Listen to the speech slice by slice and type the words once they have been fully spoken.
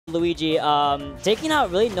Luigi, taking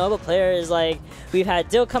out really notable players. Like, we've had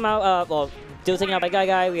Dill come out, well, Dill taken out by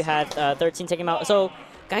GuyGuy. We had 13 taken him out. So,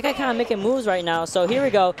 GuyGuy kind of making moves right now. So, here we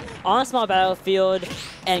go. On a small battlefield,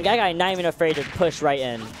 and GuyGuy not even afraid to push right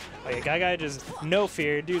in. Oh yeah, GuyGuy just no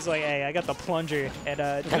fear. Dude's like, hey, I got the plunger. And,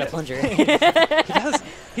 Got a plunger. he does.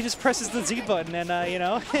 He just presses the Z button and, you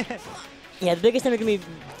know. Yeah, the biggest thing we're going to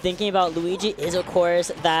be thinking about Luigi is, of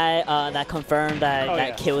course, that that confirm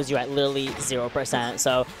that kills you at literally 0%.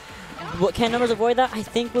 So, what can numbers avoid that? I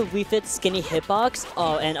think with Wii Fit skinny hitbox,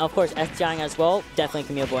 and of course SDIing as well, definitely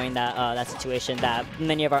can be avoiding that that situation that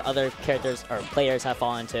many of our other characters or players have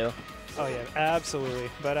fallen into. Oh yeah, absolutely.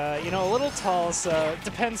 But you know, a little tall, so it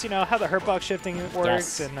depends, you know, how the hurtbox shifting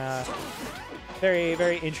works, and very,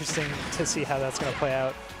 very interesting to see how that's going to play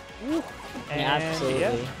out. And yeah, absolutely.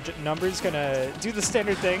 Yeah, Number's gonna do the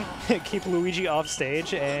standard thing, keep Luigi off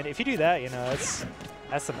stage, and if you do that, you know,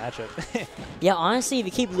 that's the matchup. Yeah, honestly, if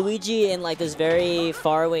you keep Luigi in like this very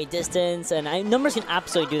far away distance, and Numbers can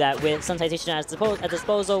absolutely do that with some citation at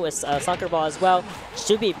disposal with Soccer Ball as well,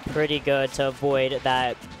 should be pretty good to avoid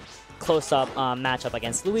that close-up matchup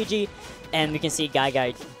against Luigi. And we can see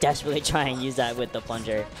GuyGuy desperately try and use that with the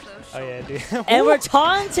plunger. Oh yeah, dude. And we're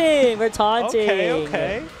taunting! We're taunting! Okay,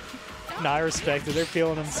 okay. No, I respect it. They're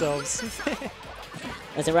feeling themselves.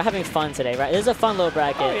 Listen, we're having fun today, right? This is a fun little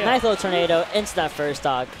bracket. Oh, yeah. Nice little tornado into that first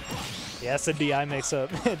stock. Yeah, it's the DI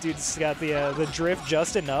mix-up. Dude's got the drift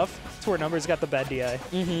just enough to where Numbers got the bad DI.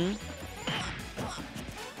 Mm-hmm.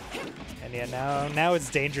 And yeah, now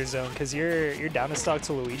it's danger zone because you're down to stock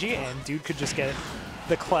to Luigi, and dude could just get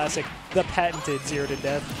the classic, the patented 0 to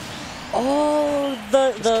death. Oh,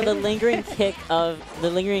 the lingering kick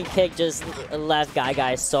just left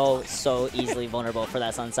GuyGuy so easily vulnerable for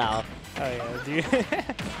that Sun Sao. Oh yeah, dude.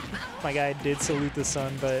 My guy did salute the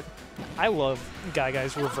sun, but I love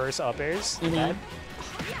GuyGuy's reverse up airs. Mm-hmm.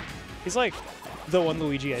 He's like the one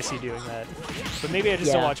Luigi I see doing that. But maybe I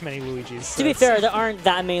just don't watch many Luigis. So to be fair, there aren't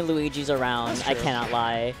that many Luigis around. I cannot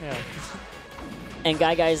lie. Yeah. And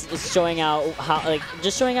GuyGuy is showing out how,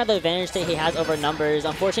 just showing out the advantage that he has over Numbers.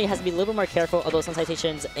 Unfortunately, he has to be a little bit more careful of those Sun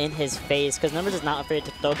Citations in his face, because Numbers is not afraid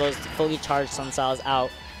to throw those fully charged Sun Saos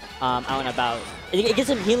out and about. It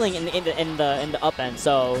gets him healing in the up end,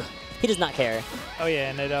 so he does not care. Oh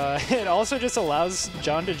yeah, and it also just allows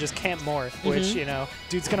John to just camp more, which you know,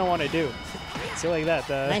 dude's gonna want to do. See like that,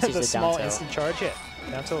 the small instant charge. Yeah,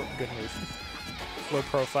 down tilt, good move. Low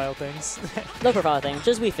profile things. Low profile things,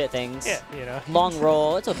 just Wii Fit things. Yeah, you know. Long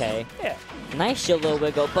roll, it's okay. Yeah. Nice shield little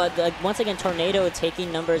wiggle, but once again, Tornado taking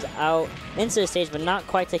Numbers out into the stage, but not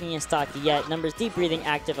quite taking in stock yet. Numbers deep breathing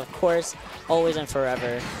active, of course, always and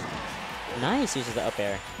forever. Nice uses the up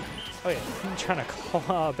air. Oh yeah, I'm trying to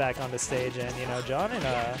claw back on the stage, and you know, John in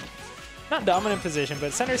a not dominant position,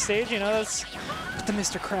 but center stage, you know, that's with the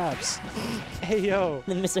Mr. Krabs. Hey yo.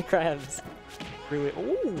 The Mr. Krabs. Really,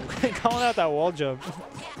 ooh, calling out that wall jump.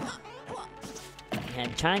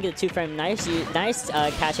 And trying to get the 2-frame, nice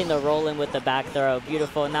catching the roll in with the back throw,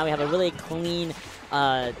 beautiful. Now we have a really clean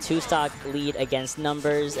 2-stock lead against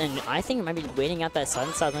Numbers, and I think we might be waiting out that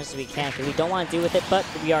Sun Sao as much as we can, because we don't want to do with it, but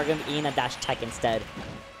we are going to be in a dash tech instead.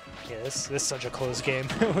 Yeah, this is such a close game.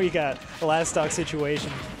 We got a last stock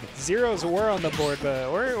situation. Zeros were on the board,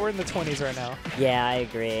 but we're in the 20s right now. Yeah, I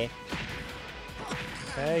agree.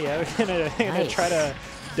 Okay, yeah, we're gonna try to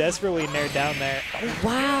desperately nair down there. Oh,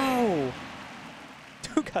 wow!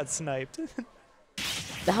 Who got sniped?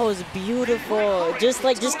 That was beautiful. Just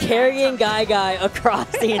carrying GuyGuy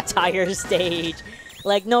across the entire stage.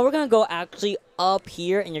 Like, no, we're gonna go actually up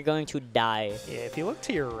here, and you're going to die. Yeah, if you look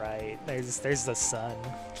to your right, there's the sun.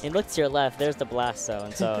 And look to your left, there's the blast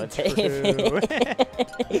zone. So True.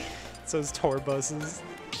 It's those tour buses.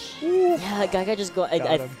 Yeah, GuyGuy just go.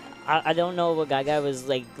 I don't know what GuyGuy was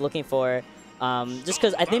like looking for. Just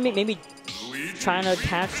because I think maybe trying to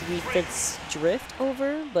catch Wii Fit's drift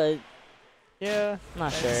over, but yeah, I'm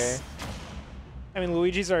not sure. I mean,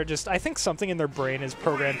 Luigi's are just, I think something in their brain is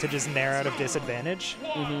programmed to just nair out of disadvantage.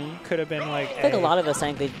 Could have been like, I think a lot of us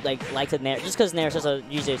think like to nair, just because nair is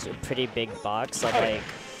usually it's a pretty big box, like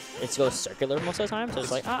it goes circular most of the time, so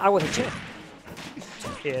it's like, I will hit you.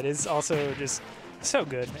 Yeah, it is also just so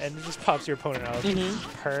good, and it just pops your opponent out.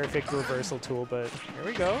 Perfect reversal tool, but here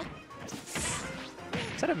we go.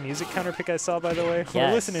 Is that a music counter pick I saw, by the way? Yes.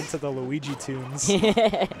 We're listening to the Luigi tunes.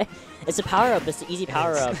 It's a power-up. It's the easy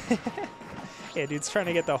power-up. Yeah, dude's trying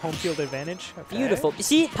to get the home field advantage. Okay. Beautiful. You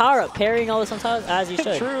see, power-up, parrying all this sometimes, as you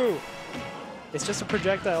should. True. It's just a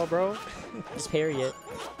projectile, bro. Just parry it.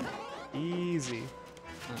 Easy.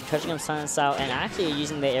 Touching him silence out and actually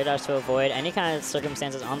using the air dash to avoid any kind of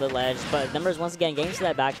circumstances on the ledge. But Numbers once again getting to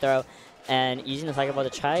that back throw. and using the Soccer Ball to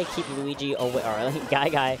try to keep Luigi away, or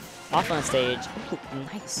GuyGuy off on stage. Ooh,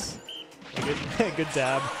 nice. Good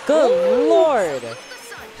dab. Good lord!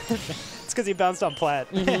 It's because he bounced on plat.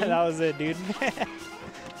 That was it, dude.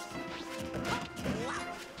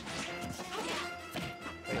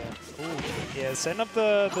 Yeah, setting up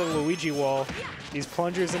the Luigi wall. These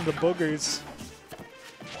plungers and the boogers.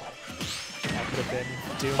 That could have been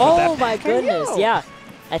doomed. Oh my goodness! Yeah.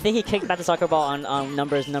 I think he kicked back the soccer ball on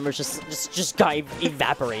numbers. Numbers just got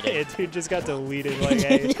evaporated. Yeah, dude just got deleted. Like,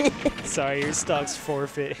 hey, sorry, your stock's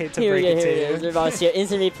forfeit. Hate to break it to you. They're about to see an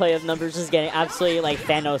instant replay of numbers just getting absolutely like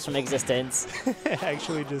Thanos from existence.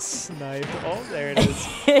 Actually, just sniped. Oh, there it is.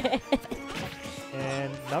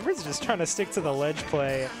 And numbers just trying to stick to the ledge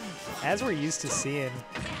play, as we're used to seeing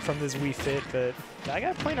from this Wii Fit. But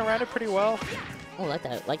GuyGuy playing around it pretty well. Oh, like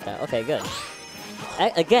that. Okay, good.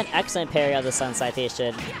 Again, excellent parry of the Sun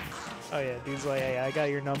citation. Oh yeah, dude's like, hey, I got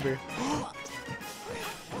your number. Oh,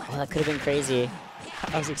 that could have been crazy.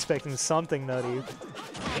 I was expecting something nutty.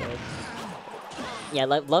 Yeah,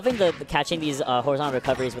 loving the catching these horizontal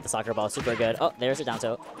recoveries with the soccer ball. Super good. Oh, there's a down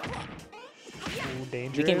tilt. Ooh,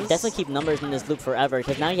 dangerous. You can definitely keep numbers in this loop forever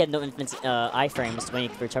because now you have no infinite iframes when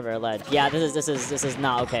you recover a ledge. Yeah, this is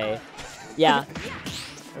not okay. Yeah.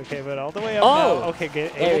 Okay, but all the way up now. Okay,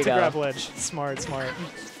 able to grab ledge. Smart.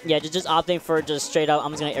 Yeah, just opting for just straight up,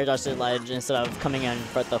 I'm just going to air dodge the ledge instead of coming in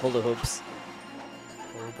for the hula hoops.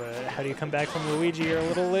 Oh, but how do you come back from Luigi? You're a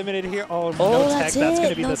little limited here. Oh, no tech. That's going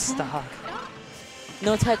to be the stock.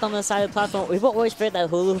 No tech on the side of the platform. We've always figured that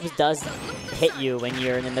hula hoops does hit you when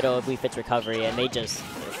you're in the middle of Wii Fit's recovery, and they just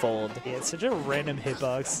fold. Yeah, it's such a random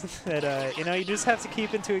hitbox that, you know, you just have to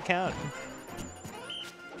keep into account.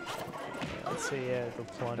 Let's see, yeah, the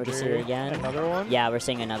plunger. We're see it again. Another one? Yeah, we're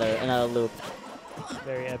seeing another loop.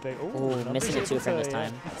 Very epic. Ooh, missing a 2-frame this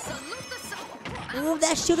time. Ooh,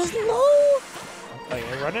 that shield is low! Oh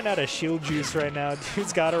yeah, running out of shield juice right now.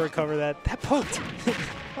 Dude's got to recover that. That poked!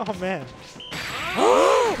 Oh, man.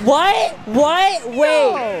 What? Wait.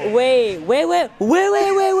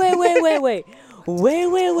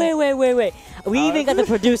 We even got the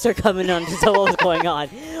producer coming on to tell what's going on.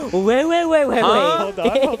 Wait. Hold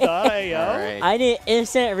on, yo. Right. I need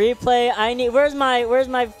instant replay. Where's my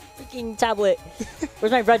freaking tablet?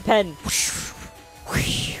 Where's my red pen?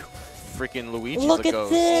 Freaking Luigi. Look at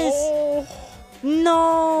this. Oh.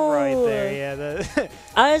 No. Right there, yeah.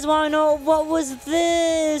 I just want to know, what was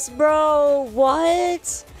this, bro?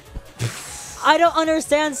 What? I don't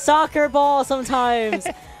understand soccer ball sometimes.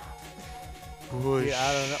 Yeah,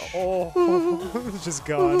 I don't know. Oh, it's just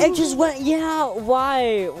gone. It just went. Yeah,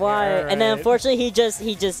 why? Yeah, And then unfortunately, he just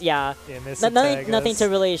yeah. Nothing to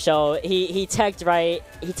really show. He teched right.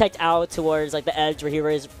 He teched out towards like the edge where he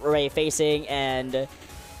was already facing, and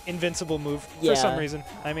invincible move for some reason.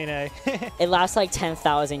 I mean, it lasts like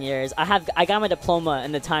 10,000 years. I got my diploma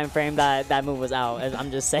in the time frame that move was out. I'm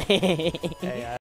just saying. Hey,